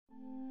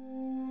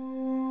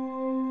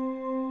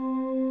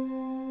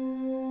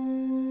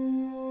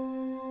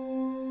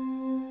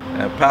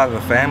part of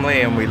the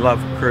family, and we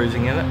love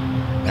cruising in it.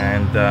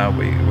 And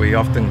we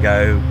often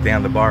go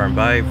down to Byron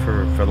Bay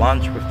for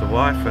lunch with the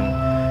wife,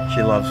 and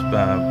she loves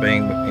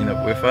being in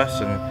it with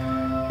us.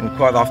 And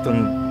quite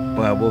often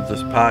we'll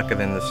just park it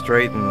in the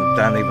street and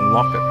don't even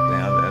lock it.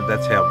 Now,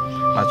 that's how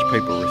much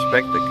people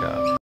respect the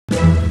car.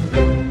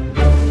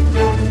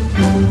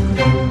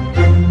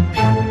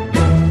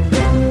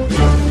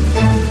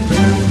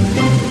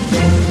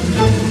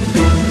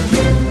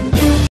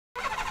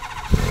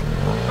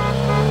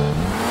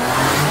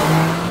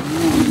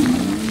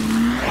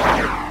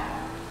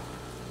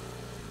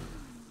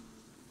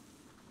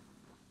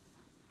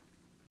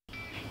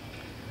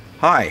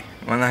 Hi,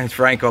 my name's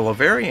Frank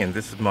Oliveri, and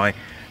this is my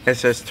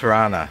SS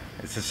Torana.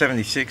 It's a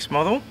 76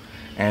 model,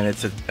 and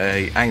it's a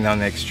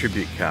A9X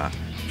tribute car,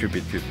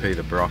 tribute to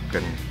Peter Brock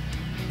and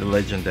the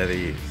legend that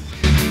he is.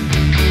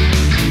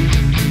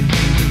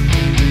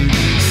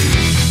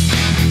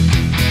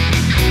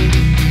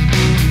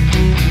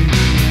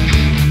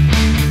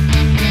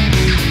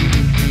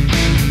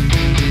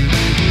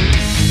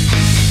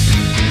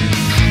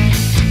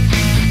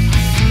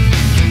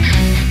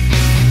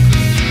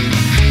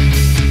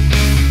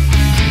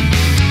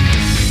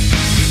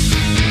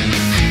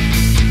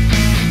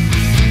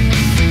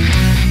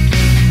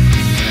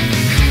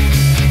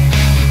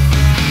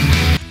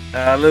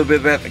 A little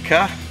bit about the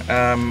car.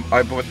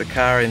 I bought the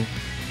car in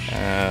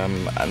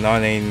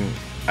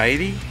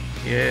 1980,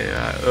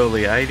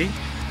 early 80,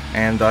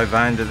 and I've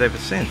owned it ever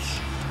since.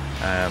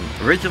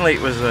 Originally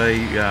it was a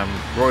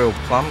royal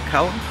plum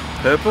colour,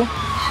 purple,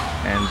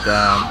 and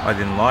I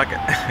didn't like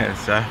it,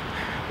 so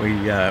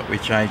we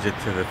changed it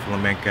to the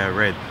Flamenco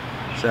Red.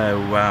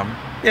 So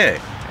yeah,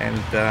 and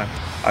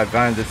I've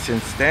owned it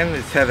since then.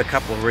 It's had a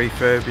couple of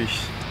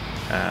refurbished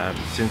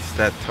since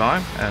that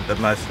time. The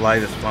most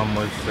latest one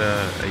was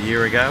a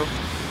year ago.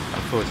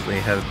 Unfortunately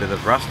it had a bit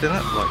of rust in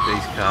it, like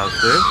these cars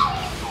do,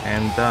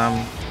 and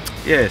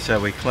yeah,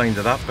 so we cleaned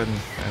it up and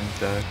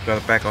got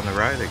it back on the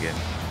road again.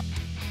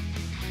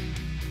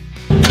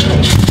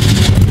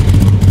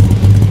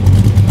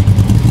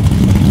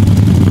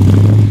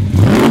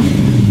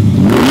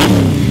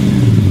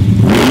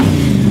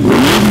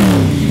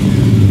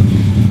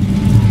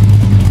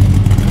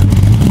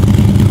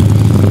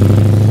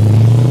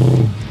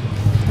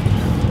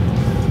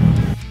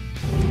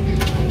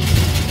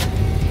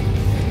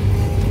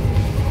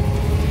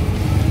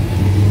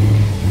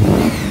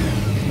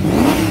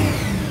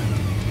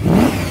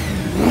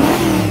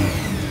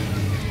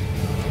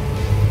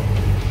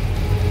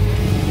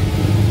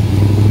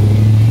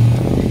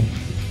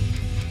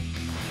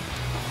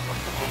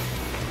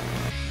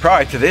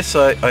 Prior to this,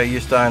 I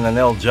used to own an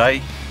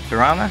LJ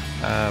Torana,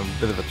 a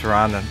bit of a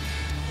Torana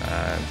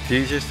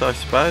enthusiast, I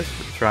suppose,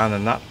 a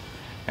Torana nut.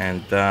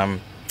 And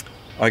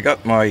I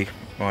got my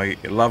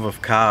love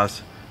of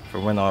cars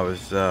from when I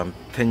was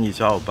 10 years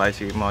old.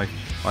 Basically, my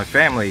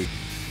family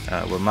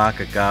were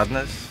market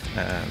gardeners,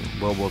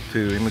 World War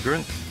II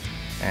immigrants,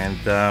 and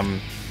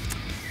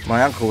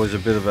my uncle was a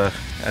bit of a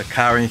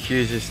car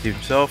enthusiast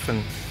himself.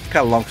 And to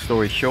cut a long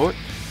story short,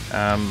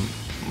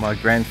 my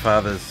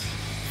grandfather's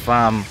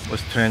farm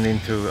was turned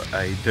into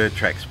a dirt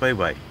track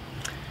speedway.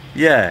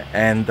 Yeah,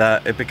 and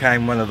it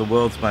became one of the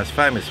world's most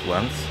famous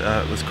ones.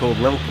 It was called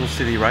Liverpool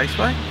City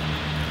Raceway,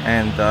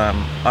 and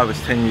I was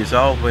 10 years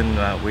old when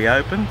we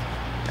opened,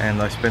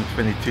 and I spent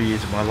 22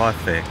 years of my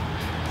life there.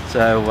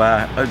 So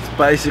it's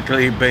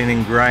basically been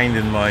ingrained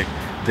in my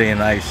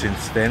DNA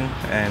since then,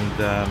 and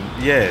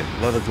yeah,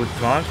 a lot of good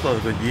times, a lot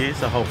of good years.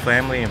 The whole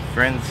family and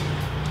friends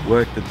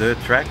worked the dirt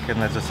track,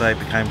 and as I say, it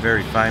became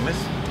very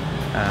famous.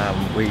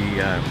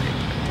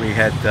 We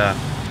had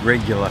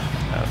regular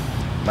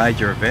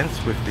major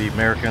events with the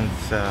Americans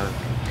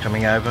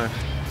coming over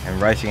and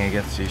racing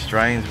against the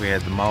Australians. We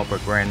had the Marlborough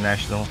Grand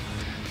National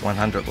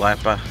 100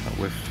 lapper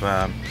with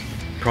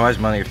prize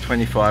money of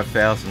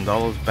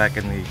 $25,000 back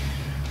in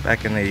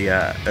the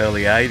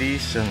early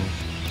 80s, and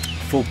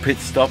full pit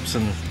stops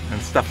and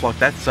stuff like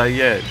that. So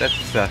yeah,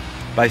 that's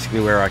basically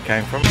where I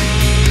came from.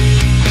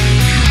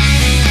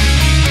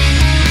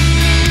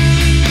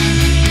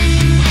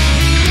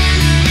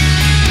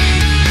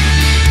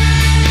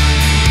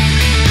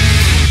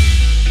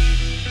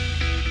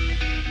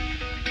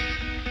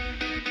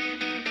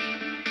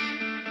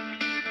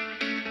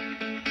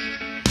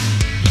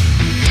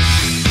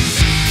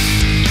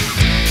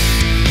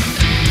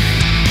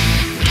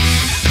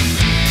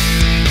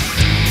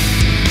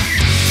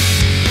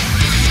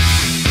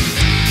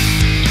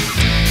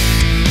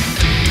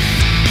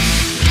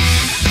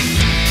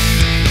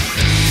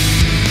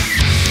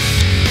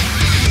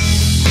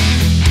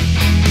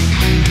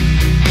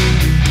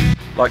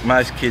 Like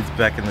most kids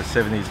back in the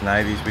 70s and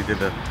 80s, we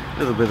did a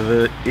little bit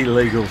of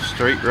illegal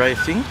street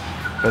racing,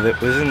 but it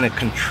was in a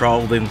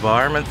controlled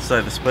environment,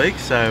 so to speak.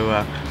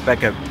 So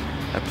back at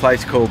a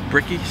place called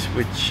Bricky's,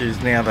 which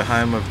is now the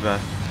home of the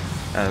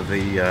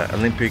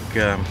Olympic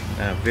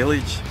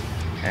Village,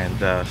 and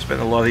spent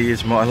a lot of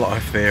years of my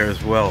life there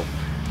as well.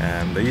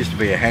 There used to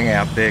be a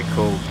hangout there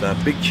called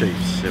Big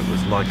Chiefs. It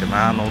was like an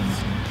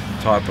Arnold's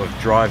type of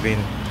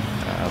drive-in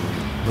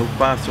milk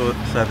bar, so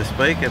to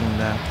speak,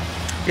 and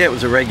yeah, it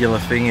was a regular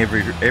thing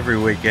every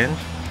weekend,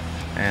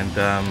 and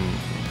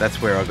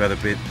that's where I got a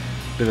bit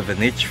of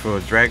an itch for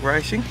drag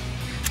racing.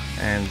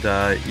 And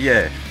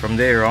yeah, from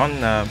there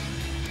on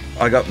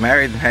I got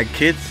married and had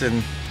kids,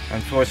 and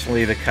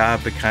unfortunately the car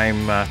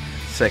became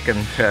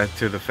second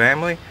to the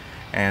family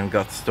and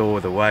got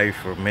stored away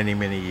for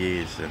many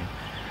years, and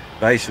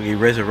basically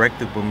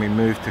resurrected when we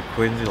moved to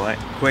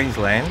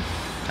Queensland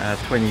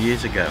 20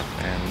 years ago,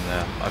 and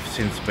I've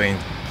since been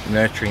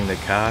nurturing the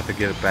car to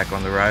get it back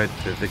on the road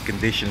to the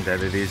condition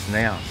that it is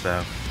now.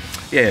 So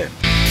yeah.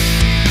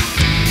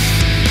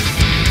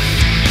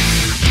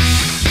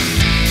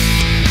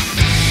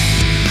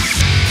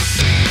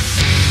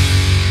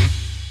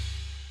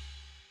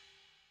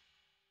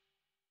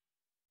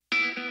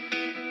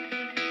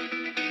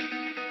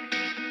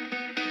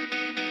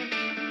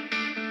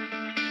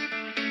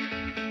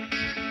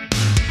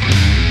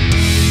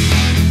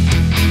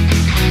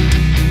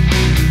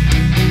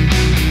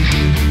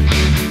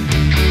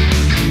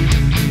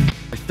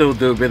 Still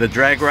do a bit of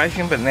drag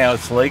racing, but now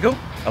it's legal.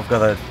 I've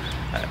got a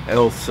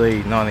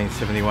LC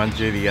 1971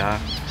 GTR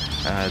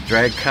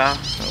drag car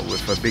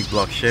with a big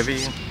block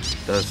Chevy.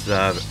 Does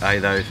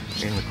 80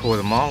 in the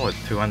quarter mile at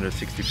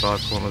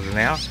 265 kilometers an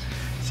hour.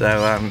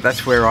 So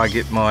that's where I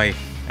get my,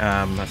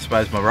 I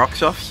suppose, my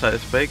rocks off, so to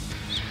speak.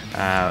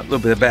 A little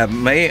bit about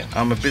me.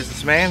 I'm a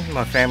businessman.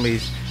 My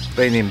family's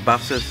been in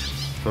buses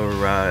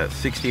for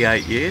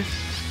 68 years,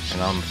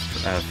 and I'm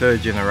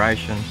third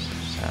generation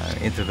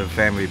into the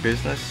family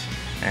business.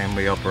 And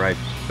we operate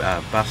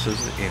buses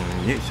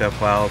in New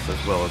South Wales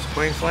as well as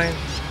Queensland,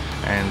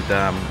 and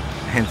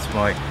hence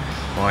my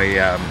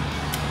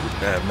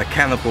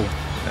mechanical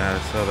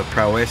sort of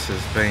prowess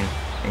has been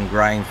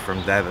ingrained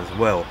from that as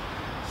well.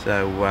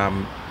 So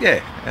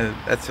yeah,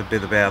 that's a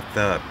bit about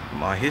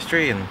my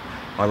history and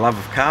my love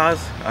of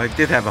cars. I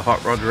did have a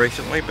hot rod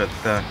recently, but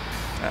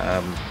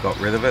got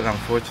rid of it,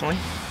 unfortunately.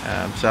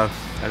 So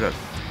I got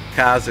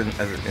cars in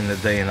the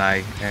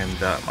DNA,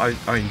 and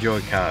I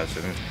enjoy cars.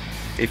 And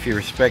if you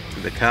respect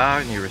the car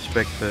and you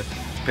respect the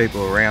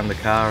people around the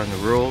car and the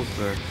rules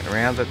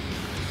around it,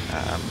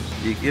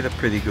 you get a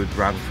pretty good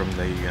run from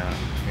the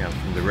you know,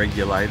 from the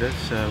regulators.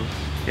 So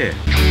yeah.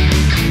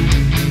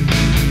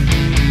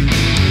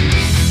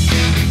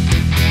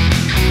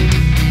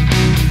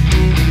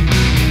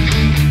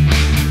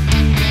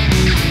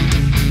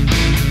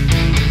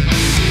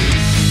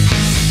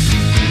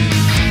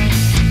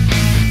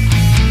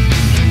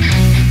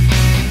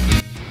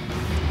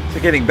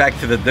 Getting back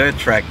to the dirt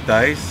track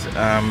days,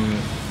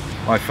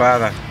 my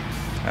father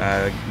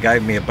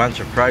gave me a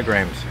bunch of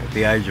programs at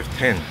the age of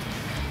 10,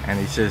 and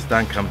he says,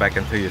 don't come back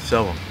until you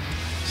sell them.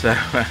 So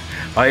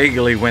I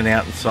eagerly went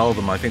out and sold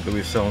them. I think we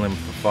were selling them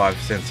for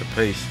 5 cents a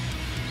piece,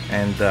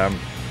 and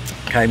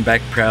came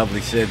back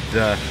proudly, said,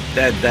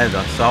 Dad,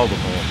 I sold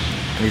them all.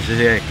 And he said,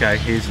 yeah, okay,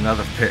 here's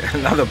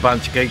another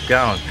bunch, keep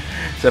going.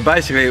 So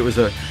basically it was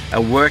a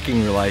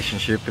working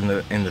relationship in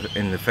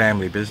the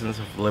family business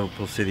of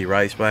Liverpool City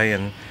Raceway,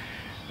 and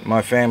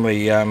my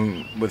family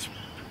was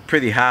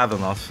pretty hard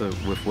on us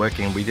with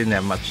working. We didn't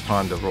have much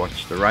time to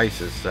watch the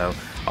races, so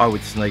I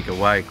would sneak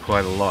away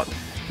quite a lot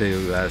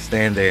to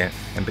stand there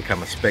and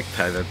become a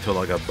spectator until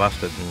I got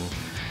busted and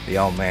the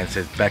old man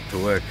said back to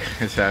work.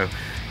 So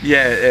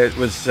yeah, it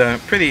was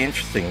pretty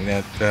interesting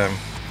that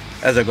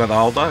as I got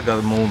older I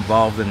got more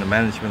involved in the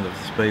management of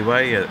the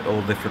Speedway at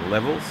all different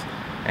levels,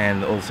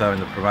 and also in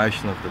the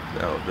promotion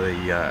of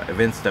the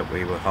events that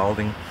we were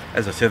holding.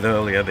 As I said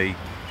earlier, the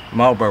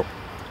Marlborough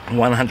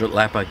 100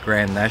 Lapper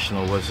Grand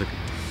National was a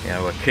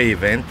key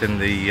event, and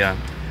the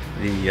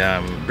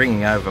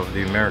bringing over of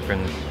the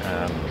American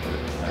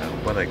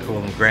what they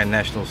call them Grand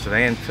National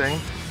sedan team,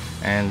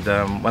 and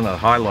one of the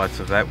highlights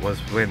of that was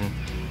when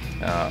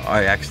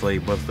I actually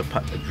was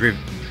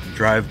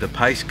drove the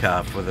pace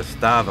car for the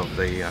start of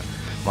the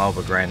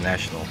Marlborough Grand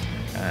National,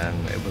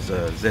 and it was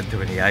a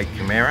Z28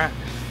 Camaro,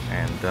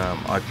 and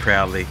I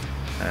proudly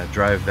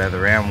drove that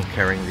around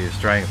carrying the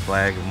Australian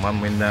flag in one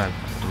window.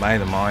 A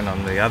mate of mine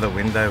on the other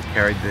window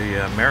carried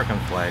the American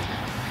flag.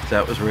 So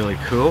it was really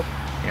cool,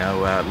 you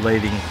know,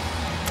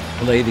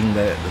 leading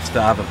the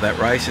start of that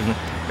race. And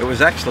it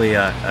was actually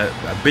a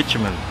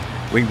bitumen.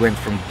 We went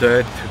from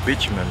dirt to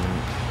bitumen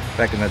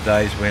back in the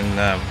days when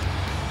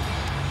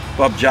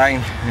Bob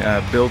Jane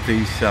built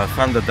his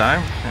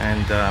Thunderdome,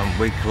 and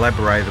we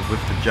collaborated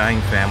with the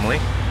Jane family,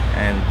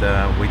 and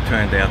we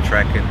turned our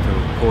track into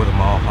a quarter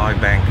mile high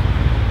bank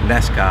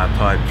NASCAR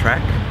type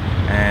track,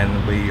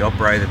 and we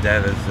operated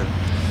that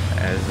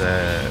as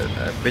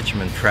a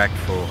bitumen track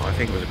for, I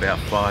think it was about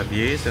 5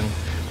 years, and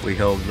we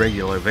held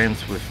regular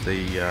events with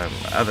the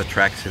other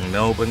tracks in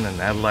Melbourne and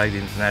Adelaide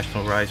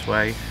International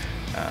Raceway.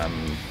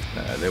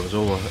 There was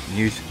all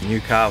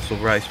Newcastle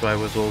Raceway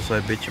was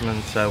also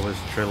bitumen, so was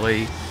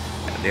Tralee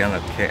down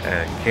at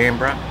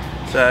Canberra.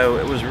 So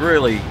it was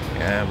really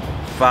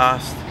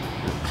fast,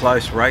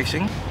 close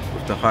racing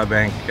with the high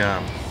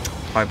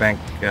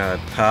bank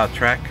tar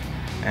track,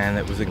 and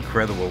it was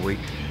incredible.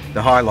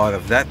 The highlight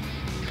of that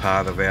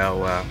part of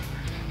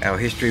our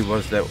history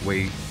was that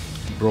we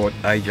brought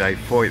AJ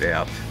Foyt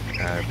out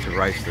to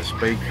race the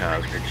speed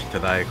cars, which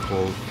today are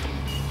called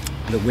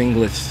the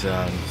wingless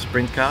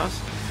sprint cars.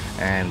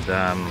 And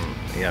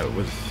you know, it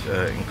was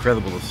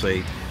incredible to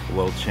see the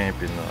world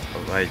champion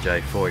of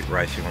AJ Foyt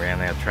racing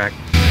around our track.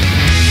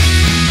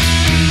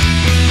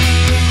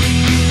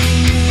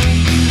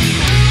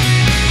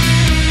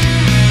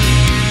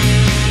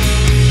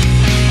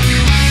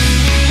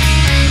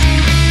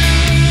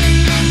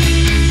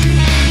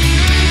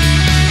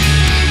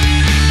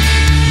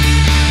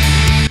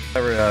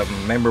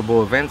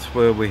 Memorable events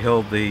where we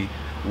held the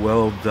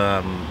World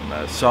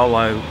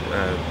Solo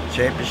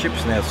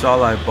Championships. Now,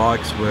 solo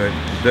bikes were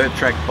dirt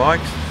track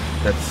bikes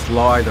that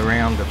slide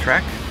around the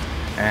track,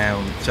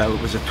 and so it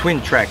was a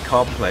twin track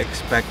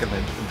complex. Back in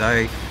the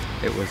day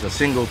it was a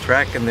single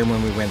track, and then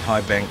when we went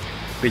high bank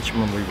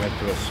bitumen we went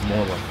to a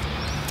smaller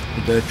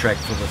dirt track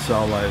for the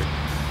solo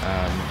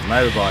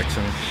motorbikes.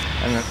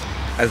 And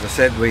as I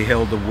said, we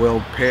held the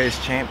World Pairs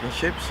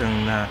Championships,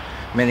 and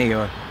many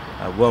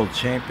world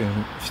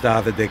champion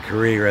started their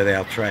career at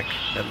our track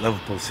at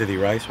Liverpool City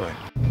Raceway.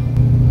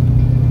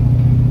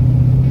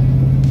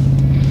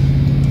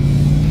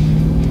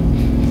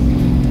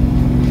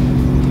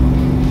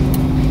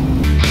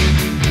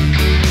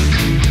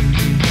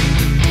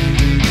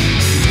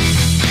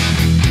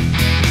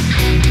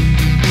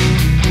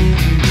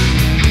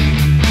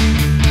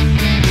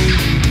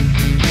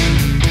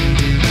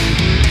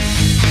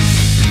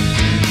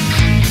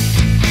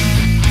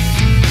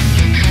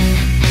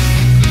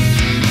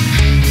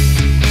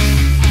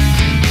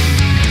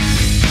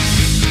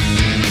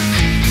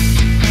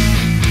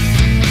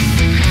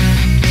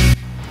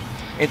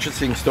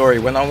 Interesting story.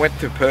 When I went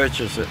to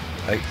purchase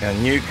a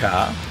new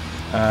car,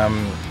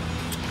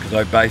 because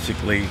I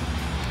basically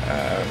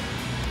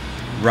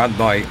run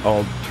my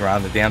old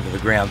Torana down to the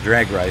ground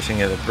drag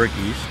racing at the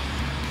Brickies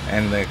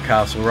and the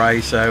Castle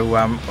Ray, so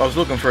I was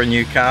looking for a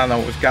new car and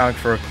I was going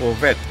for a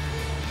Corvette,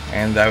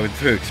 and they were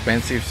too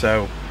expensive.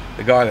 So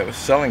the guy that was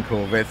selling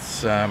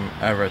Corvettes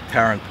over at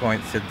Tarrant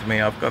Point said to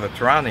me, "I've got a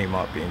Torana, you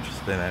might be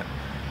interested in it."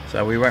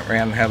 So we went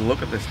around and had a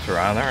look at this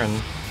Torana,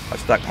 and I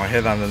stuck my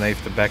head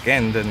underneath the back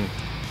end, and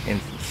in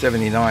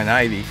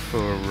 79-80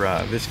 for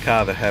this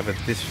car to have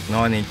this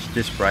 9-inch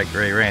disc brake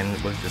rear end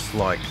was just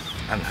like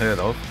unheard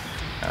of,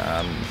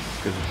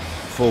 because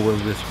four-wheel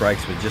disc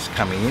brakes were just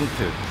coming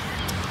into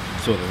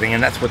sort of thing.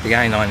 And that's what the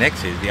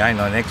A9X is. The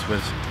A9X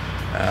was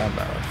a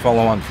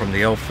follow-on from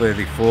the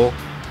L34,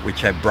 which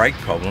had brake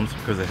problems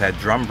because it had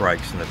drum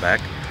brakes in the back,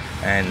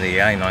 and the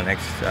A9X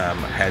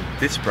had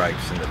disc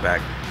brakes in the back.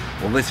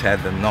 Well, this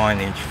had the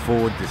 9-inch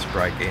forward disc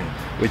brake in,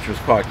 which was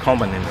quite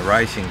common in the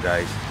racing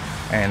days.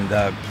 And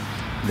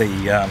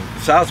the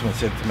salesman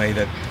said to me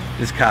that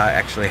this car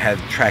actually had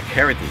track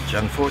heritage.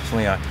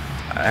 Unfortunately, I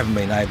haven't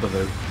been able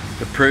to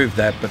prove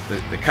that, but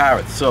the car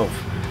itself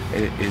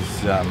is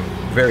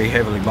very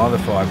heavily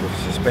modified with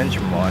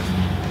suspension wise.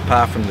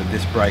 Apart from the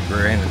disc brake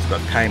rear end, it's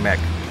got K-Mac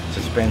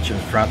suspension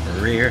front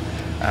and rear,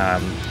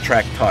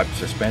 track type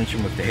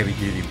suspension with the heavy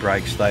duty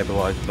brake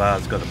stabiliser bar.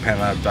 It's got a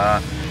pano bar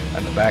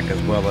at the back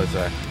as well as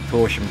a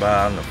torsion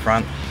bar on the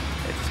front.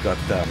 It's got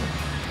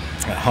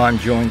Heim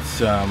joints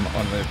on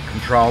the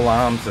control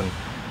arms,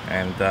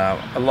 and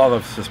a lot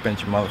of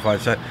suspension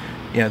modified. So,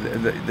 you know,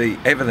 the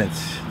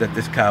evidence that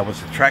this car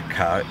was a track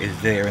car is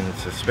there in the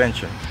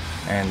suspension,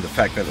 and the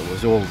fact that it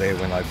was all there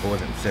when I bought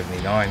it in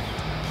 '79.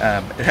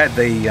 It had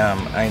the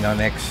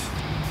A9X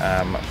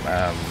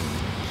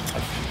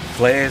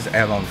flares,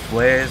 add-on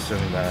flares,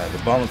 and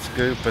the bonnet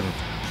scoop and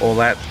all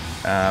that.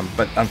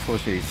 But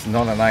unfortunately it's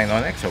not an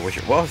A9X, I wish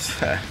it was.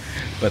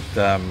 But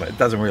it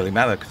doesn't really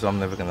matter because I'm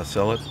never going to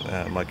sell it.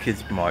 My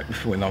kids might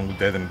when I'm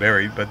dead and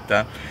buried,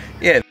 but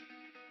yeah.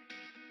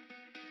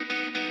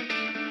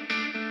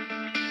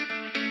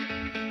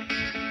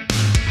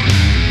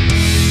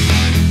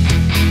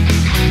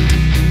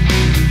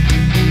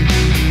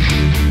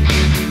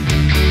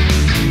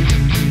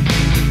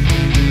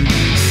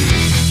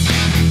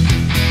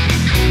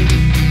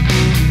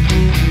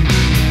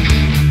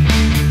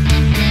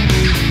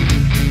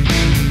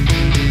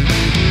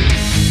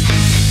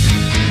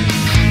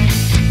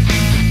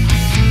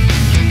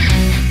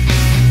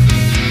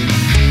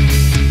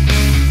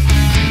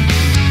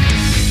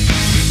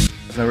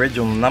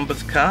 Original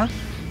numbers car,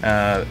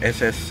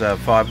 SS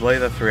 5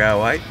 litre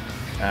 308.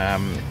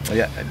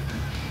 Yeah,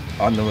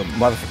 on the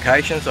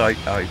modifications, I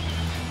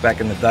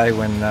back in the day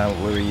when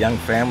we were a young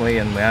family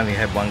and we only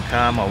had one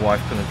car, my wife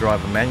couldn't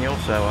drive a manual,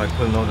 so I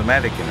put an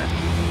automatic in it.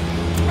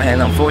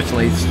 And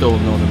unfortunately it's still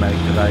an automatic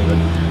today, but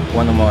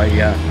one of my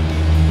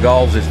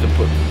goals is to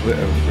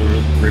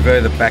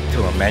revert it back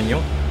to a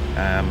manual.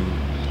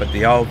 But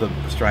the older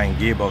Australian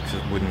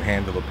gearboxes wouldn't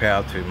handle the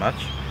power too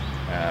much.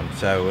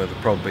 So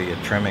there'll probably be a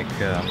Tremec,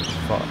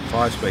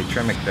 5-speed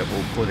Tremec that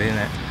we'll put in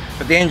it.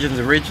 But the engine's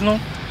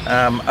original,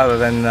 other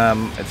than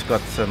it's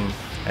got some,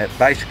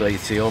 basically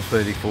it's the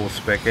L34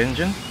 spec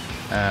engine,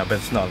 but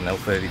it's not an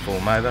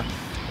L34 motor,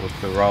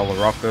 with the roller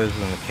rockers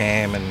and the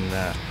cam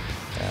and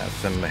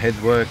some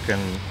headwork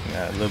and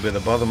a little bit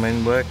of bottom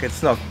end work.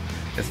 It's not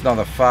It's not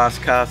a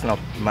fast car, it's not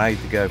made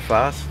to go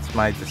fast, it's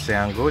made to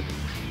sound good,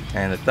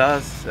 and it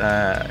does.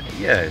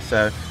 Yeah,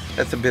 so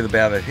that's a bit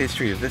about the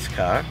history of this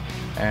car.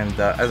 And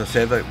as I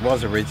said, it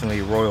was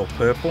originally royal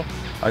purple.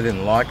 I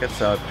didn't like it,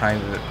 so I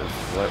painted it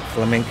as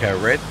Flamenco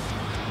Red.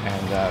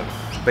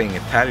 And being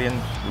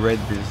Italian, red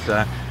is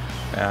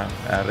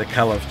the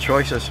colour of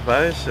choice, I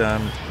suppose.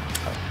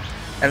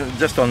 And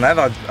just on that,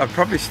 I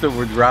probably still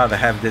would rather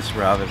have this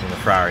rather than the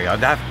Ferrari.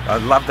 I'd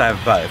love to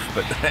have both,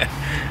 but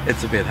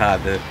it's a bit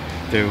hard to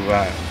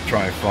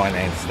try and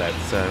finance that.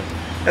 So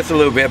that's a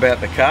little bit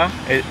about the car.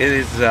 It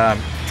is a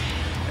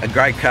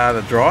great car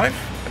to drive,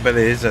 but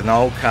it is an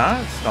old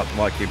car. It's not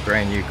like your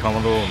brand new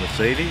Commodore or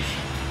Mercedes.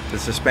 The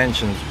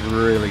suspension's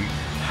really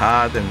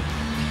hard, and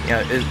you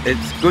know,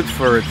 it's good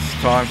for its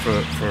time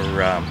for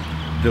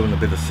doing a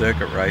bit of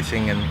circuit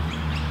racing.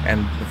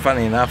 And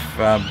funny enough,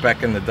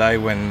 back in the day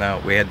when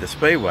we had the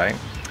Speedway,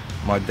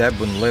 my dad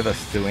wouldn't let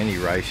us do any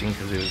racing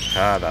because he was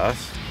hard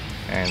ass,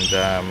 and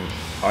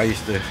I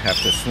used to have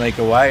to sneak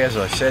away, as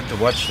I said, to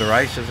watch the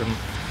races. And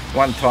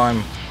one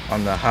time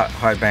on the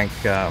high bank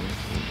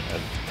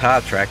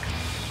tar track,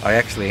 I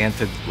actually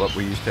entered what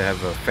we used to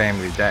have a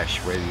family dash,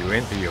 where you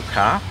enter your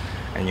car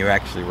and you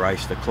actually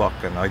race the clock,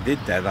 and I did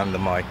that under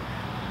my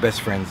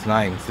best friend's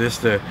name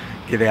just to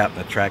get out in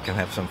the track and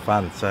have some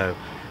fun. So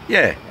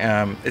yeah,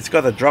 it's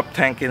got a drop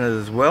tank in it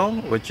as well,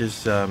 which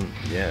is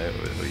yeah,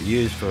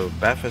 used for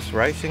Bathurst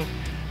racing,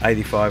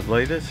 85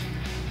 litres.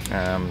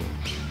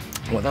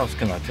 What else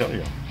can I tell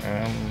you?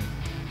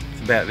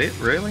 It's about it,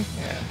 really.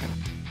 Yeah.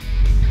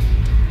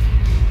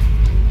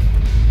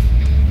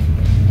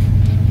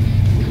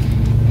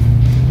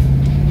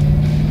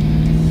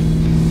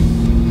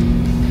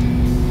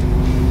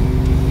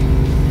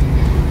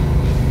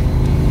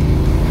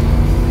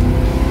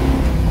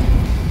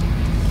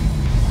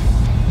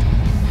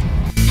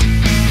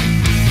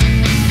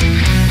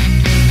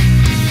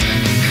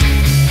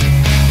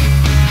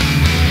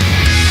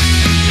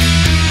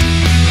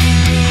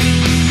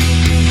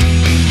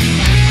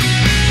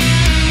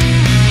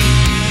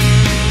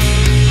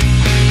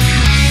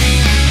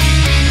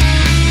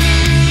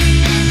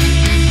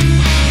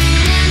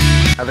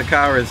 The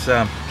car is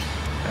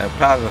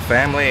part of the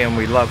family, and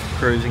we love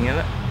cruising in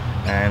it,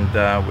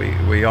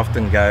 and we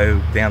often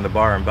go down to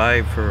Byron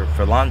Bay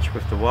for lunch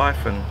with the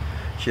wife, and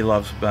she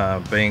loves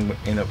being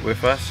in it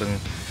with us,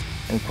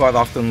 and quite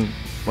often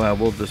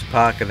we'll just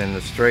park it in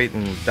the street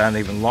and don't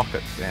even lock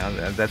it. You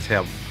know, that's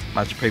how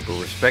much people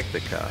respect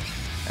the car,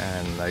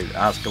 and they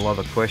ask a lot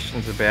of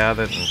questions about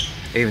it, and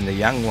even the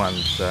young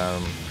ones,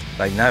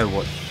 they know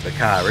what the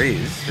car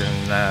is,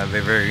 and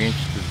they're very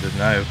interested to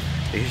know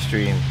the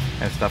history and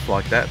stuff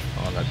like that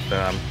on it.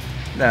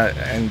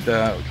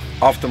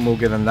 Often we'll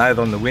get a note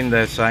on the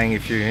window saying,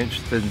 if you're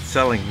interested in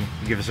selling,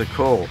 give us a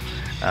call.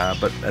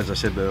 But as I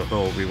said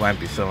before, we won't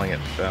be selling it.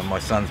 My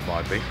sons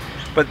might be.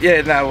 But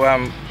yeah,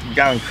 no,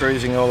 going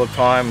cruising all the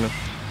time,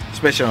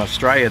 especially on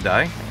Australia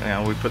Day. You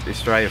know, we put the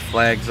Australia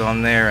flags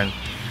on there,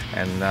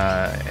 and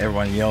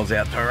everyone yells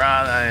out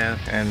Torana,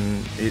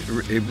 and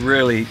it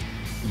really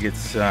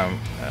gets a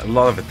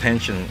lot of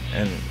attention.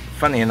 And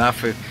funny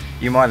enough,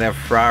 you might have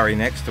Ferrari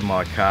next to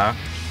my car,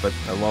 but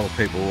a lot of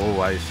people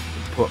always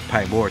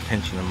pay more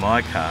attention to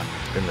my car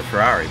than the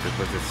Ferrari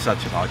because it's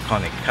such an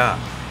iconic car.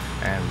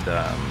 And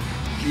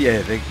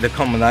yeah, the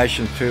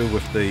combination too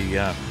with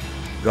the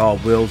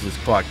gold wheels is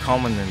quite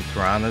common in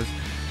Toranas,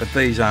 but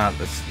these aren't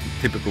the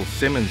typical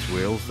Simmons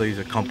wheels. These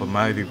are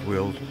Compomotive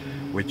wheels,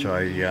 which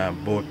I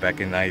bought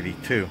back in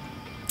 '82.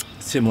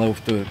 Similar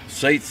with the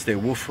seats, they're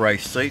Wolf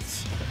Race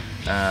seats.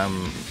 As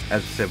I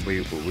said,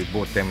 we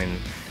bought them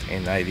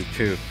in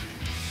 '82.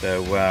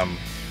 So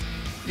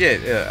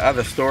yeah,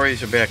 other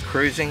stories about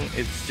cruising,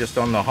 it's just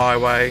on the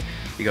highway,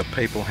 you got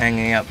people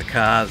hanging out the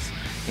cars,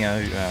 you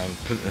know,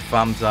 putting the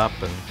thumbs up,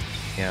 and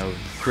you know,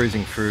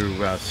 cruising through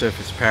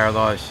Surfers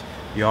Paradise.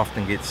 You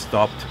often get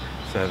stopped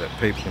so that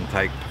people can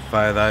take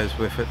photos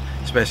with it,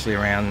 especially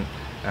around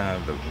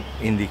the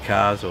Indy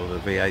cars or the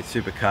V8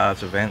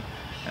 Supercars event.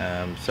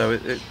 So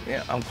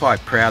yeah, I'm quite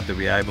proud to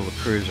be able to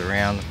cruise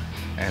around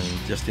and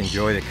just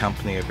enjoy the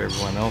company of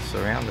everyone else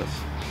around us.